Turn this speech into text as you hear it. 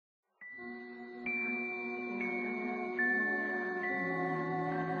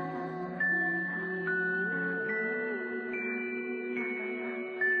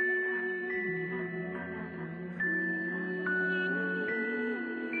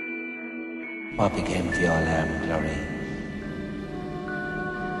What became of your lamb, Glory?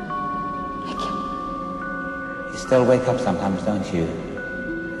 You still wake up sometimes, don't you?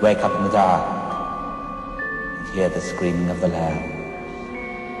 Wake up in the dark and hear the screaming of the lamb.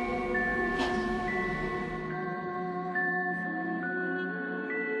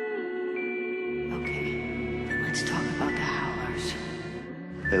 Okay, then let's talk about the howlers.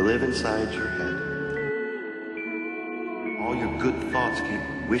 They live inside your head. All your good thoughts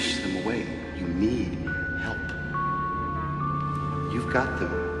can't wish them away. You need help. You've got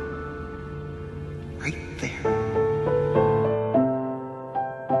them right there.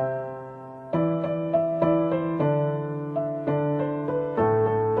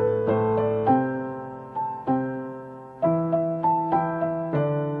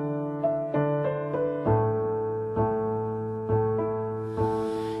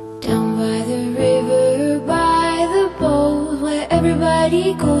 Down by the river, by the boat, where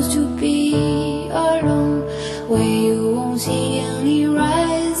everybody goes to be alone, where you won't see any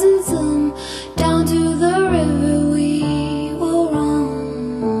rising sun. Down to the river we will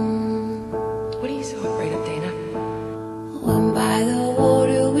run. What are you so afraid of, Dana? When by the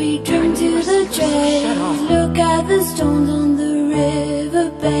water we drink to the dregs, look at the stones on the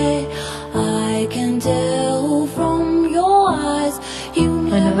riverbed. I can tell from your eyes you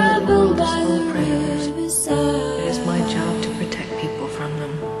never been by the riverside. It is my job to protect people from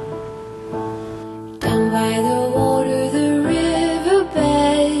them. Down by the water, the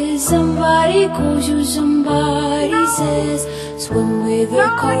riverbed, somebody calls you, somebody says, swim with the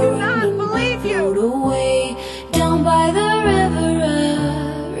current and float away. Down by the river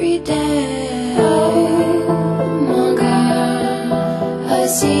every day. Oh my God, I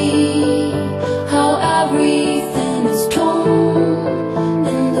see how everything is torn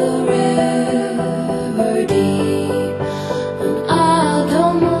in the river deep, and I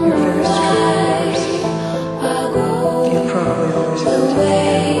don't know why I go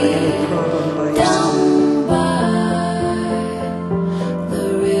away down by the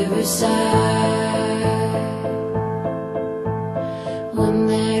riverside. When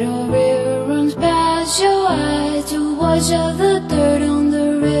that old river runs past your eyes to wash out the dirt on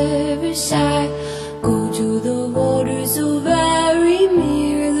the riverside, go to the water so very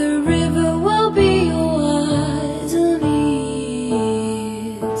near, the river will be your eyes and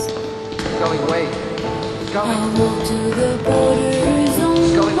ears. Going, wait. I'll walk to the borders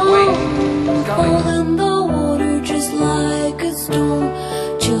on my own, fall in the water just like a stone,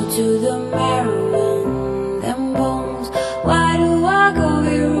 chill to the marrow and them bones. Why do I go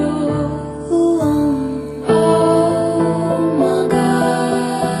here all alone? Oh my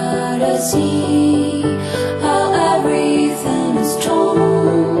God, I see how everything is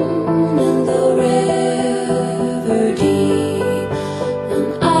torn in the river deep,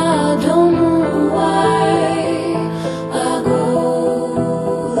 and I don't know why I go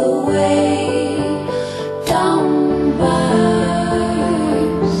the way down by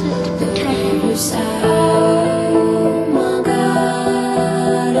the riverside. Oh my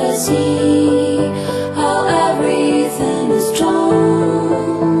God, I see how everything is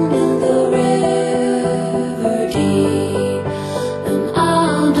torn in the river deep, and I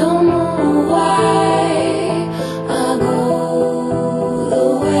don't know why I go the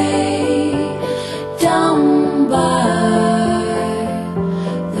way down by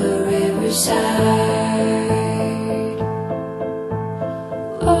the riverside.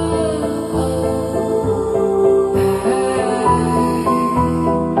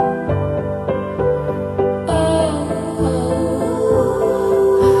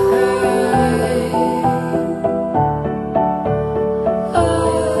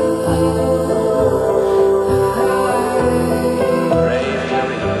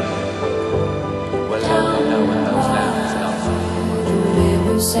 We'll never know when those lambs come.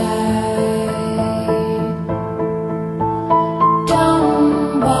 Riverside.